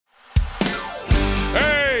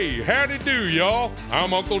howdy do, y'all.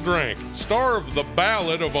 I'm Uncle Drank, star of The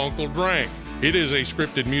Ballad of Uncle Drank. It is a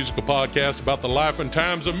scripted musical podcast about the life and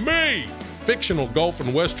times of me, fictional golf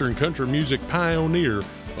and western country music pioneer,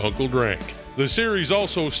 Uncle Drank. The series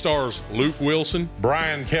also stars Luke Wilson,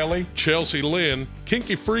 Brian Kelly, Chelsea Lynn,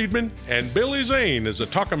 Kinky Friedman, and Billy Zane as a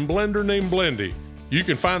talking blender named Blendy. You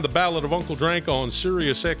can find The Ballad of Uncle Drank on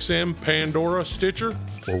SiriusXM, Pandora, Stitcher,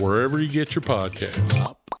 or wherever you get your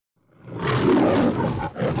podcasts.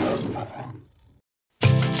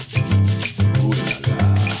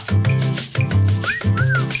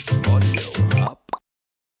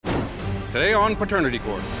 Today on Paternity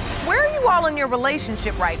Court. Where are you all in your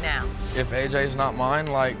relationship right now? If AJ's not mine,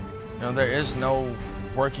 there is no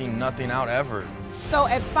working nothing out ever. So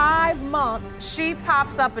at 5 months, she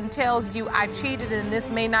pops up and tells you, I cheated and this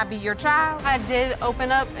may not be your child? I did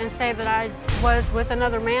open up and say that I was with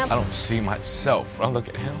another man. I don't see myself when I look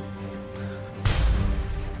at him.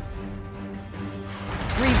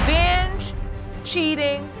 Revenge,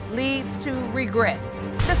 cheating, leads to regret.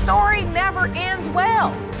 The story never ends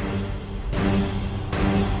well.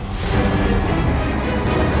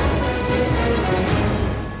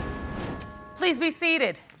 Please be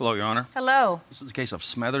seated. Hello, Your Honor. Hello. This is the case of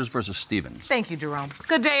Smathers versus Stevens. Thank you, Jerome.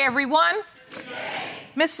 Good day, everyone. Good day.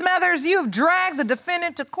 Ms. Smathers, you have dragged the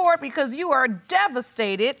defendant to court because you are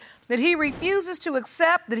devastated that he refuses to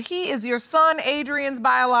accept that he is your son Adrian's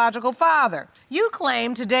biological father. You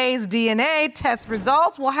claim today's DNA test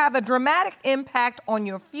results will have a dramatic impact on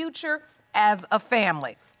your future as a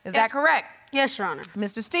family. Is that correct? Yes, Your Honor.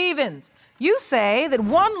 Mr. Stevens, you say that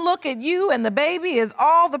one look at you and the baby is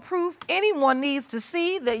all the proof anyone needs to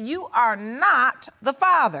see that you are not the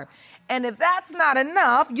father. And if that's not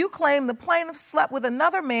enough, you claim the plaintiff slept with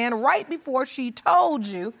another man right before she told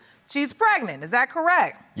you she's pregnant. Is that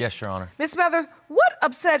correct? Yes, Your Honor. Ms. Smathers, what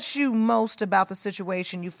upsets you most about the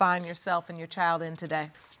situation you find yourself and your child in today?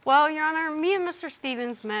 Well, Your Honor, me and Mr.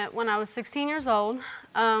 Stevens met when I was 16 years old.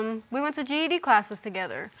 We went to GED classes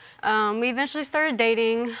together. We eventually started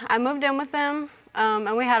dating. I moved in with him,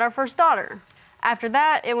 and we had our first daughter. After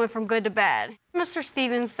that, it went from good to bad. Mr.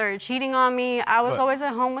 Stevens started cheating on me. I was always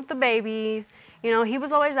at home with the baby. You know, he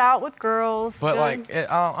was always out with girls. But,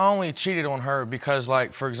 I only cheated on her because,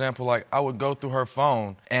 for example, I would go through her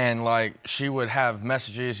phone and, she would have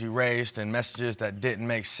messages erased and messages that didn't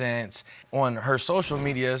make sense. On her social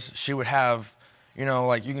medias, she would have, you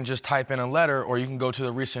can just type in a letter or you can go to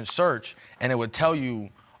the recent search and it would tell you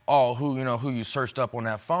all who you searched up on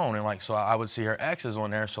that phone. And, so I would see her exes on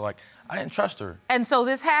there. So, I didn't trust her. And so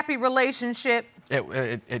this happy relationship...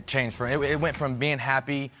 It changed. It went from being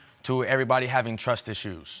happy to everybody having trust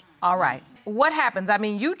issues. All right. What happens? I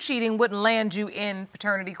mean, you cheating wouldn't land you in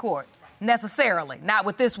paternity court, necessarily. Not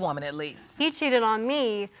with this woman, at least. He cheated on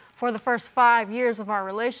me for the first 5 years of our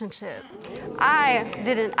relationship. I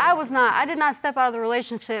did not step out of the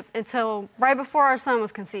relationship until right before our son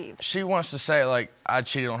was conceived. She wants to say, I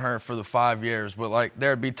cheated on her for the 5 years, but,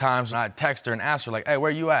 there'd be times when I'd text her and ask her, hey,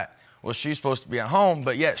 where you at? Well, she's supposed to be at home,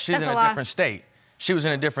 but yet she's in a different state. She was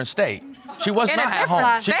in a different state. She was not at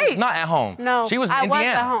home. She was not at home. No, she was in Indiana. I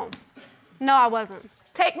was at home. No, I wasn't.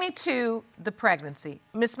 Take me to the pregnancy.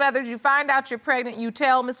 Ms. Smathers, you find out you're pregnant, you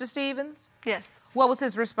tell Mr. Stevens? Yes. What was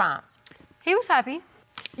his response? He was happy.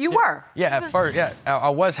 You were? Yeah, at first, I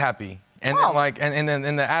was happy. And then,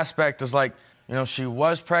 and the aspect is she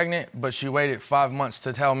was pregnant, but she waited 5 months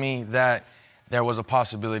to tell me that there was a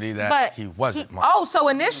possibility that he wasn't mine. Oh, so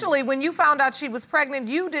initially when you found out she was pregnant,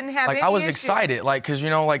 you didn't have any I was issue. excited, because,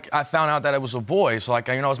 I found out that it was a boy. So, it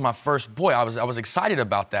was my first boy. I was excited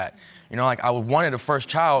about that. I wanted a first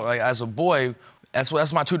child, as a boy.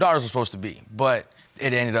 That's my 2 daughters were supposed to be. But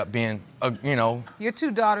it ended up being, Your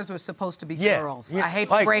 2 daughters were supposed to be girls. Yeah, I hate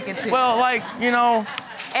to break it to you. Well,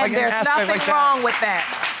 And there's nothing wrong with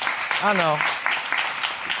that. I know.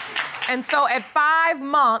 And so at 5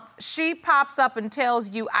 months, she pops up and tells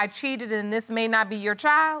you, I cheated and this may not be your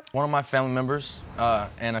child? One of my family members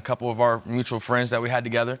and a couple of our mutual friends that we had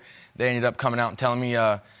together, they ended up coming out and telling me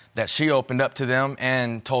that she opened up to them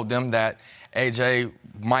and told them that AJ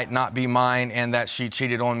might not be mine and that she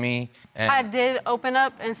cheated on me. And I did open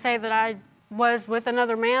up and say that I was with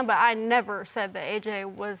another man, but I never said that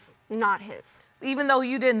AJ was not his. Even though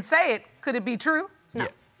you didn't say it, could it be true? No. Yeah.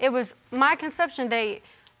 It was, my conception date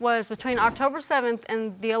was between October 7th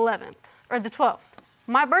and the 11th, or the 12th.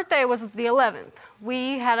 My birthday was the 11th.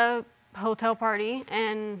 We had a hotel party,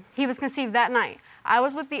 and he was conceived that night. I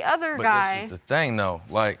was with the other guy. But this is the thing, though.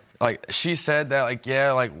 She said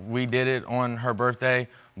that, we did it on her birthday,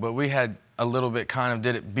 but we had a little bit kind of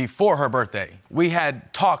did it before her birthday. We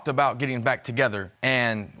had talked about getting back together,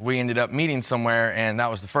 and we ended up meeting somewhere, and that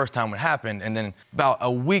was the first time it happened. And then about a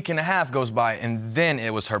week and a half goes by, and then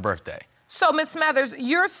it was her birthday. So, Ms. Smathers,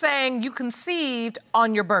 you're saying you conceived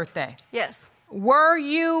on your birthday. Yes. Were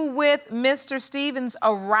you with Mr. Stevens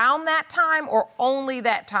around that time or only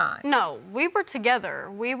that time? No, we were together.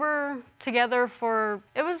 We were together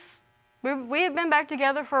we had been back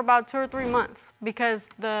together for about 2 or 3 months because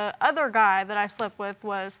the other guy that I slept with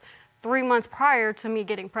was 3 months prior to me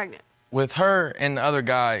getting pregnant. With her and the other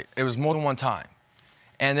guy, it was more than one time.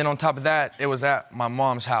 And then on top of that, it was at my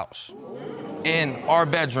mom's house, in our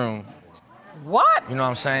bedroom. What? You know what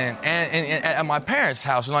I'm saying? And at my parents'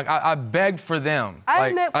 house, and like I begged for them. I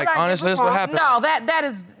admit what I did honestly, was this is what wrong. happened.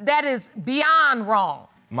 No, that is beyond wrong.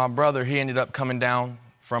 My brother, he ended up coming down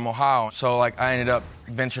from Ohio, so like I ended up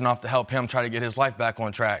venturing off to help him try to get his life back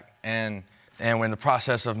on track. And when the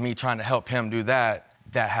process of me trying to help him do that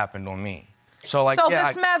happened on me. So like, So, yeah,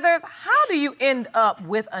 Ms. Smathers, how do you end up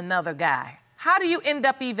with another guy? How do you end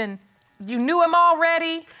up you knew him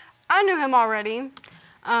already? I knew him already.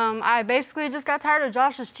 I basically just got tired of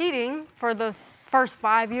Josh's cheating for the first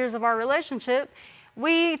 5 years of our relationship.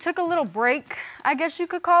 We took a little break, I guess you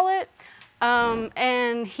could call it.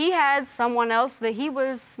 And he had someone else that he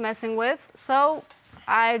was messing with, so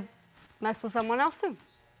I messed with someone else too.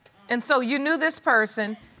 And so you knew this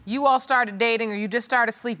person, you all started dating, or you just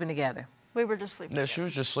started sleeping together? We were just sleeping. Yeah, she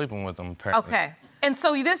was just sleeping with him, apparently. Okay. And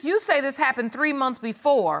so you say this happened 3 months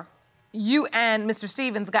before you and Mr.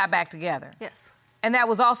 Stevens got back together? Yes. And that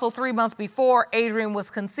was also 3 months before Adrian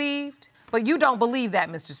was conceived? But you don't believe that,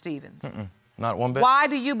 Mr. Stevens? Mm-mm, not one bit. Why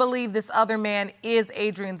do you believe this other man is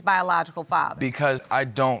Adrian's biological father? Because I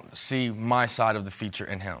don't see my side of the feature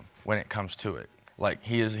in him when it comes to it. Like,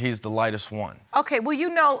 he's the lightest one. Okay, well, you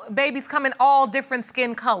know babies come in all different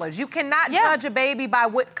skin colors. You cannot judge a baby by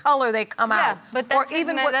what color they come out. But or that's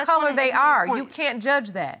even his, what that's color one of they his main are. You points. can't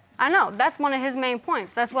judge that. I know, that's one of his main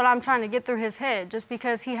points. That's what I'm trying to get through his head. Just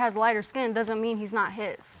because he has lighter skin doesn't mean he's not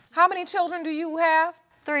his. How many children do you have?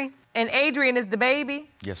 3. And Adrian is the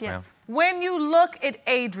baby? Yes, ma'am. Yes. When you look at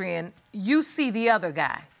Adrian, you see the other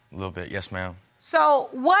guy. A little bit, yes, ma'am. So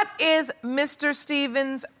what is Mr.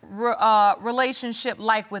 Stevens' relationship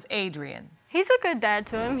like with Adrian? He's a good dad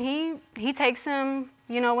to him. He takes him,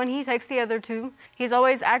 you know, when he takes the other two, he's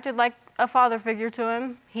always acted like a father figure to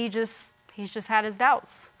him. He's just had his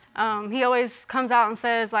doubts. He always comes out and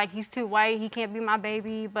says, like, he's too white, he can't be my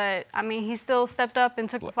baby, but, I mean, he still stepped up and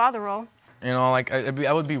took the father role. You know, like, it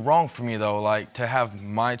would be wrong for me, though, like, to have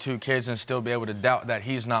my 2 kids and still be able to doubt that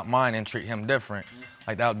he's not mine and treat him different.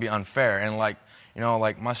 Like, that would be unfair. And, like, you know,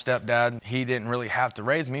 like, my stepdad, he didn't really have to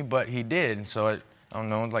raise me, but he did. So, I don't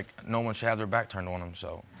know, like, no one should have their back turned on him,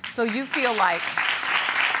 so. So you feel like,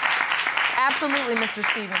 absolutely, Mr.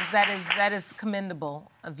 Stevens, that is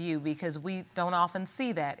commendable of you, because we don't often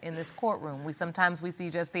see that in this courtroom. Sometimes we see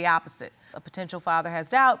just the opposite. A potential father has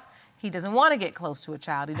doubts. He doesn't want to get close to a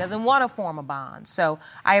child. He doesn't want to form a bond. So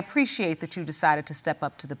I appreciate that you decided to step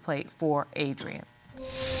up to the plate for Adrian.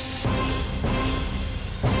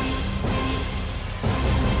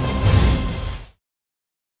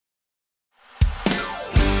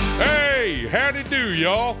 Hey, howdy do,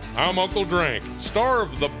 y'all. I'm Uncle Drank, star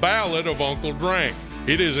of The Ballad of Uncle Drank.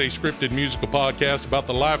 It is a scripted musical podcast about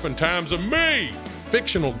the life and times of me,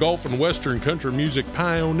 fictional Gulf and Western country music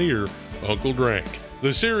pioneer, Uncle Drank.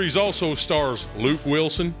 The series also stars Luke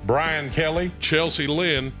Wilson, Brian Kelly, Chelsea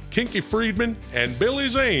Lynn, Kinky Friedman, and Billy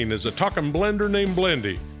Zane as a talking blender named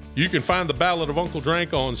Blendy. You can find The Ballad of Uncle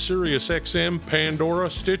Drank on SiriusXM, Pandora,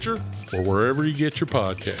 Stitcher, or wherever you get your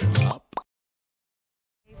podcasts.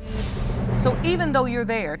 So even though you're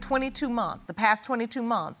there 22 months, the past 22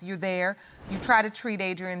 months, you're there, you try to treat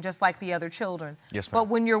Adrian just like the other children. Yes, ma'am. But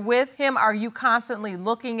when you're with him, are you constantly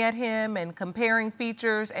looking at him and comparing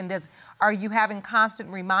features? And are you having constant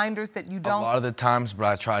reminders that you don't? A lot of the times, but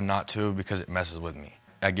I try not to because it messes with me.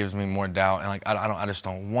 That gives me more doubt, and like I just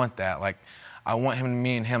don't want that. Like, I want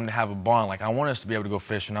me and him to have a bond. Like, I want us to be able to go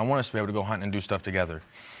fishing. I want us to be able to go hunting and do stuff together.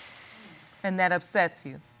 And that upsets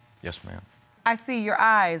you? Yes, ma'am. I see your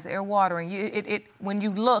eyes, they're watering. When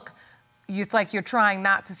you look, it's like you're trying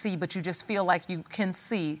not to see, but you just feel like you can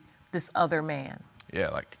see this other man. Yeah,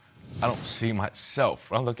 like, I don't see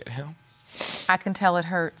myself when I look at him. I can tell it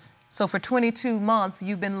hurts. So for 22 months,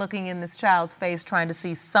 you've been looking in this child's face, trying to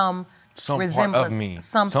see some resemblance, part of me,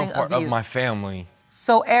 something some part of you. of my family.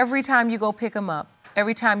 So every time you go pick him up,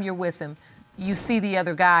 every time you're with him, you see the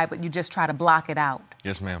other guy, but you just try to block it out.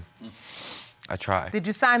 Yes, ma'am. I try. Did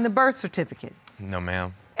you sign the birth certificate? No,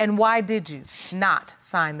 ma'am. And why did you not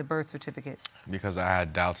sign the birth certificate? Because I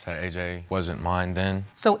had doubts that AJ wasn't mine then.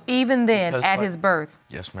 So even then, Because, at like- his birth,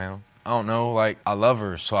 Yes, ma'am. I don't know, like, I love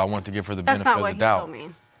her, so I want to give her the That's benefit not of what the he doubt. told me.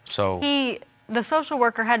 So, The social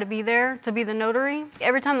worker had to be there to be the notary.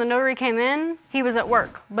 Every time the notary came in, he was at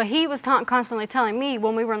work. But he was constantly telling me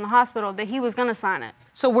when we were in the hospital that he was going to sign it.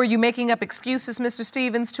 so were you making up excuses, Mr.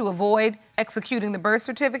 Stevens, to avoid executing the birth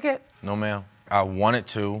certificate? no, ma'am. I wanted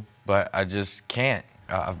to, but I just can't.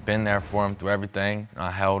 I've been there for him through everything. I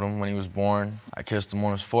held him when he was born. I kissed him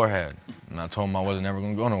on his forehead, and I told him I wasn't ever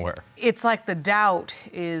going to go nowhere. It's like the doubt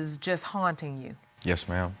is just haunting you. Yes,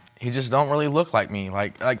 ma'am. He just don't really look like me.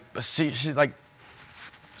 She's like,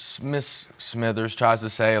 Miss Smithers tries to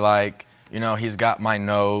say, like, you know, he's got my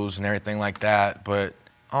nose and everything like that, but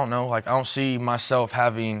I don't know, like, I don't see myself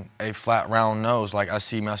having a flat, round nose. Like, I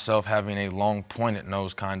see myself having a long, pointed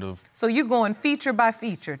nose, kind of. So you're going feature by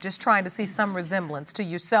feature, just trying to see some resemblance to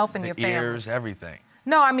yourself and your The family. ears, everything.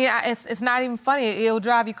 No, I mean, it's not even funny. It'll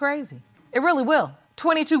drive you crazy. It really will.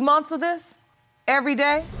 22 months of this, every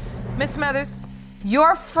day. Miss Smethers,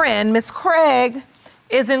 your friend, Miss Craig,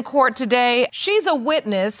 is in court today. She's a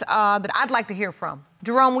witness that I'd like to hear from.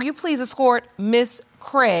 Jerome, will you please escort Miss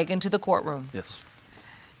Craig into the courtroom? Yes.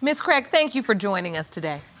 Miss Craig, thank you for joining us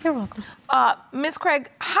today. You're welcome. Miss Craig,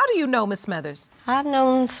 how do you know Miss Smethers? I've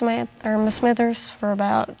known Miss Smithers for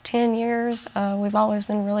about 10 years. We've always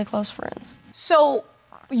been really close friends. So,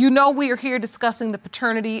 you know we are here discussing the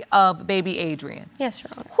paternity of baby Adrian. Yes, Your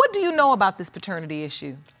Honor. What do you know about this paternity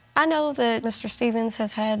issue? I know that Mr. Stevens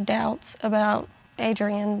has had doubts about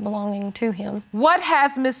Adrian belonging to him. What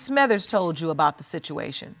has Miss Smethers told you about the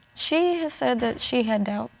situation? She has said that she had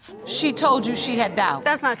doubts. She told you she had doubts.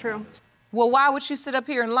 That's not true. Well, why would she sit up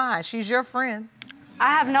here and lie? She's your friend.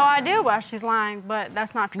 I have no idea why she's lying, but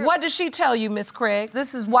that's not true. What did she tell you, Miss Craig?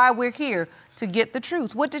 This is why we're here, to get the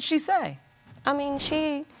truth. What did she say? I mean,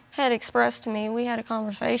 she had expressed to me, we had a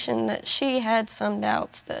conversation, that she had some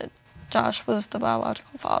doubts that Josh was the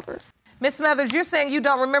biological father. Miss Smethers, you're saying you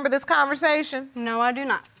don't remember this conversation? No, I do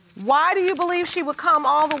not. Why do you believe she would come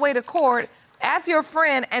all the way to court as your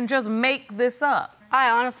friend and just make this up?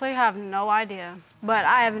 I honestly have no idea, but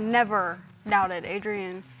I have never doubted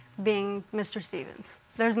Adrian being Mr. Stevens.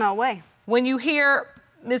 There's no way. When you hear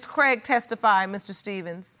Miss Craig testify, Mr.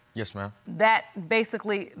 Stevens, Yes, ma'am. that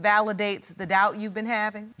basically validates the doubt you've been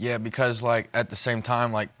having? Yeah, because, like, at the same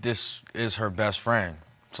time, like, this is her best friend.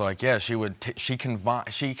 So, like, yeah, she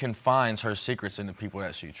confines her secrets into people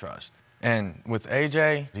that she trusts. And with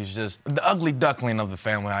AJ, he's just the ugly duckling of the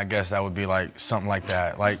family, I guess that would be, like, something like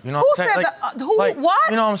that. Like, you know Who what I'm saying? said what?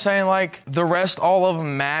 You know what I'm saying? Like, the rest, all of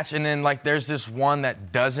them match, and then, like, there's this one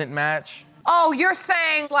that doesn't match. Oh, you're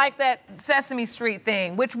saying like that Sesame Street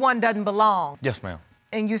thing, which one doesn't belong? Yes, ma'am.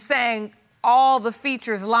 And you're saying all the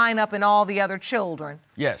features line up in all the other children.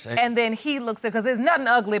 Yes. And then he looks at, because there's nothing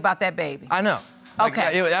ugly about that baby. I know. Like,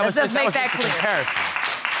 Okay, let's just make that just a clear. comparison.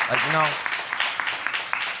 Like, you know.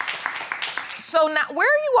 So now, where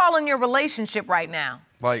are you all in your relationship right now?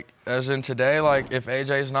 Like, as in today, like, if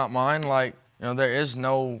AJ's not mine, like, you know, there is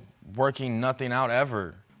no working nothing out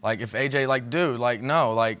ever. Like, if AJ, like, dude, like,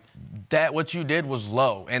 no, like, that what you did was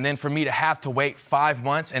low. And then for me to have to wait 5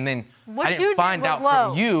 months and then What I you didn't did find was out low.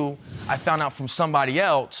 from you, I found out from somebody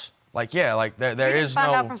else. Like, yeah, like, there You is didn't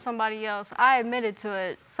find no... out from somebody else. I admitted to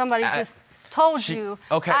it. Somebody I- just told She- you.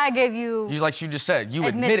 okay. I gave you. Like you just said, you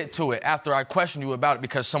Admitted. admitted to it after I questioned you about it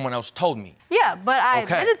because someone else told me. Yeah, but I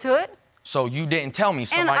Okay. admitted to it. So you didn't tell me,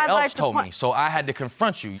 somebody I'd else like to told me. point- So I had to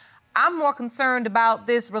confront you. I'm more concerned about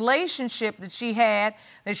this relationship that she had,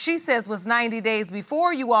 that she says was 90 days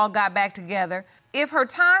before you all got back together. If her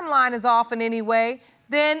timeline is off in any way,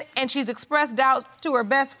 then, and she's expressed doubt to her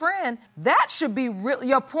best friend, that should be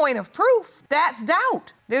your point of proof. That's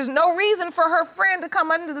doubt. There's no reason for her friend to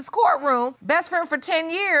come into this courtroom, best friend for 10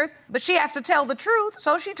 years, but she has to tell the truth,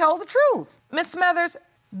 so she told the truth. Miss Smethers,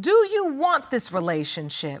 do you want this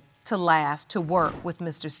relationship to last, to work with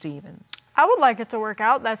Mr. Stevens? I would like it to work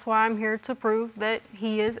out. That's why I'm here to prove that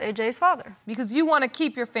he is AJ's father. Because you want to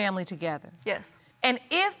keep your family together. Yes. And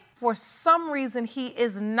if for some reason he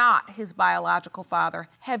is not his biological father,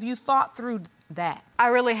 have you thought through that? I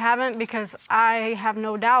really haven't, because I have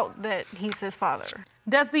no doubt that he's his father.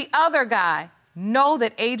 Does the other guy know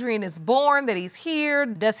that Adrian is born, that he's here?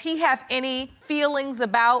 Does he have any feelings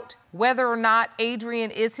about whether or not Adrian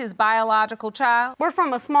is his biological child? We're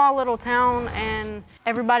from a small little town, and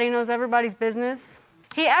everybody knows everybody's business.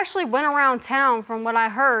 He actually went around town, from what I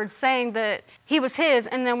heard, saying that he was his,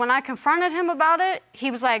 and then when I confronted him about it, he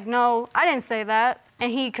was like, no, I didn't say that,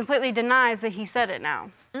 and he completely denies that he said it now.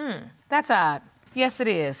 That's odd. Yes, it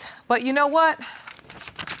is. But you know what?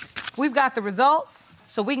 We've got the results,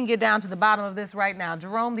 so we can get down to the bottom of this right now.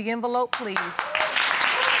 Jerome, the envelope, please.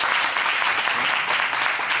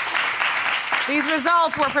 These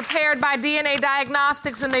results were prepared by DNA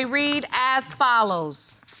Diagnostics, and they read as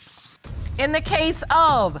follows. In the case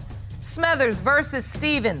of Smothers versus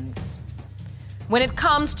Stevens, when it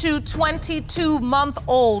comes to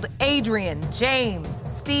 22-month-old Adrian James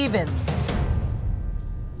Stevens,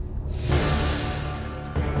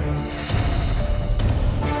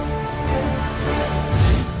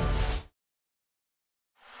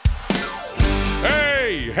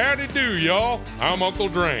 howdy do, y'all. I'm Uncle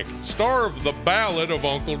Drank, star of The Ballad of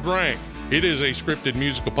Uncle Drank. It is a scripted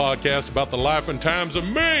musical podcast about the life and times of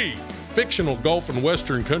me, fictional Gulf and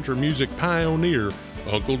Western country music pioneer,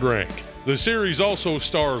 Uncle Drank. The series also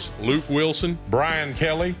stars Luke Wilson, Brian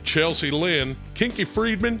Kelly, Chelsea Lynn, Kinky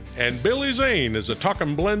Friedman, and Billy Zane as a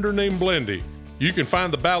talking blender named Blendy. You can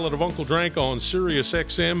find The Ballad of Uncle Drank on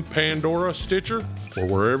SiriusXM, Pandora, Stitcher, or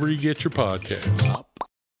wherever you get your podcasts.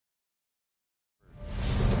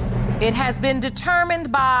 It has been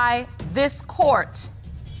determined by this court.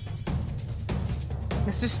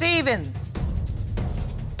 Mr. Stevens,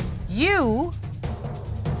 you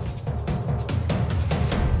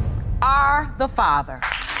are the father.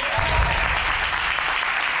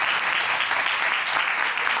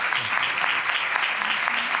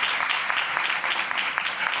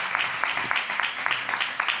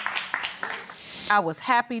 I was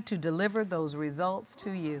happy to deliver those results to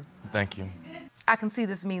you. Thank you. I can see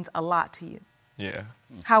this means a lot to you. Yeah.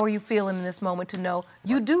 How are you feeling in this moment to know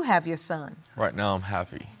you do have your son? Right now, I'm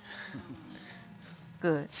happy.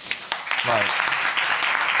 Good. Like,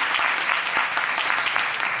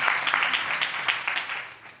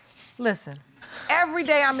 listen, every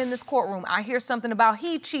day I'm in this courtroom, I hear something about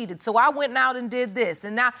he cheated, so I went out and did this.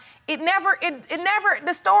 And now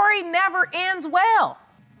the story never ends well.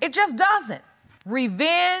 It just doesn't.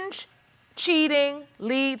 Revenge, cheating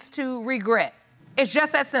leads to regret. It's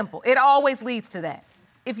just that simple. It always leads to that.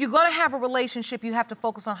 If you're gonna have a relationship, you have to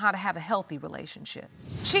focus on how to have a healthy relationship.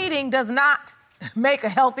 Cheating does not make a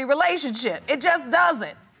healthy relationship. It just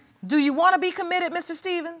doesn't. Do you wanna be committed, Mr.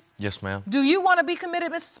 Stevens? yes, ma'am. Do you wanna be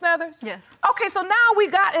committed, Mrs. Smothers? Yes. Okay, so now we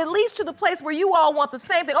got at least to the place where you all want the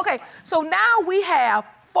same thing. Okay, so now we have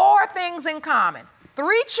 4 things in common.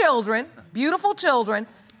 3 children, beautiful children,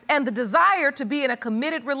 and the desire to be in a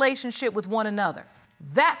committed relationship with one another.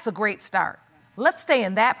 That's a great start. Let's stay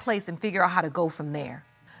in that place and figure out how to go from there.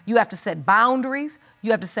 You have to set boundaries,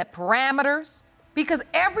 you have to set parameters, because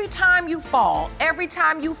every time you fall, every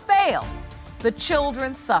time you fail, the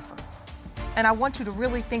children suffer. And I want you to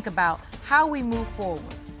really think about how we move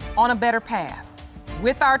forward on a better path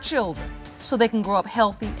with our children so they can grow up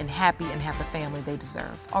healthy and happy and have the family they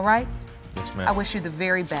deserve. All right? Yes, ma'am. I wish you the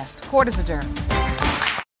very best. Court is adjourned.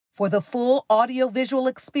 For the full audio-visual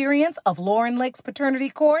experience of Lauren Lake's Paternity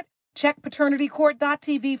Court, check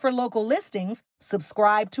paternitycourt.tv for local listings,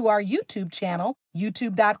 subscribe to our YouTube channel,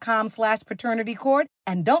 youtube.com/paternitycourt,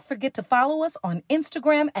 and don't forget to follow us on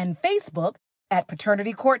Instagram and Facebook at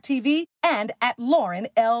Paternity Court TV and at Lauren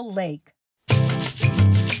L. Lake.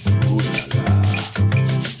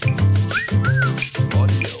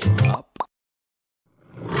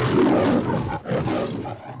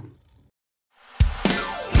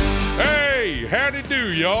 Hey, howdy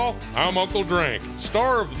do, y'all. I'm Uncle Drank,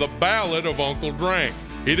 star of The Ballad of Uncle Drank.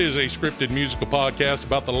 It is a scripted musical podcast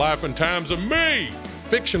about the life and times of me,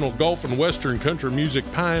 fictional Gulf and Western country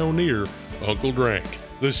music pioneer, Uncle Drank.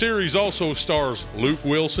 The series also stars Luke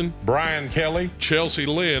Wilson, Brian Kelly, Chelsea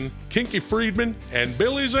Lynn, Kinky Friedman, and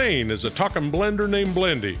Billy Zane as a talking blender named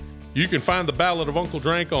Blendy. You can find The Ballad of Uncle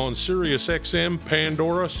Drank on SiriusXM,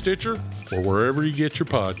 Pandora, Stitcher, or wherever you get your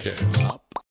podcasts.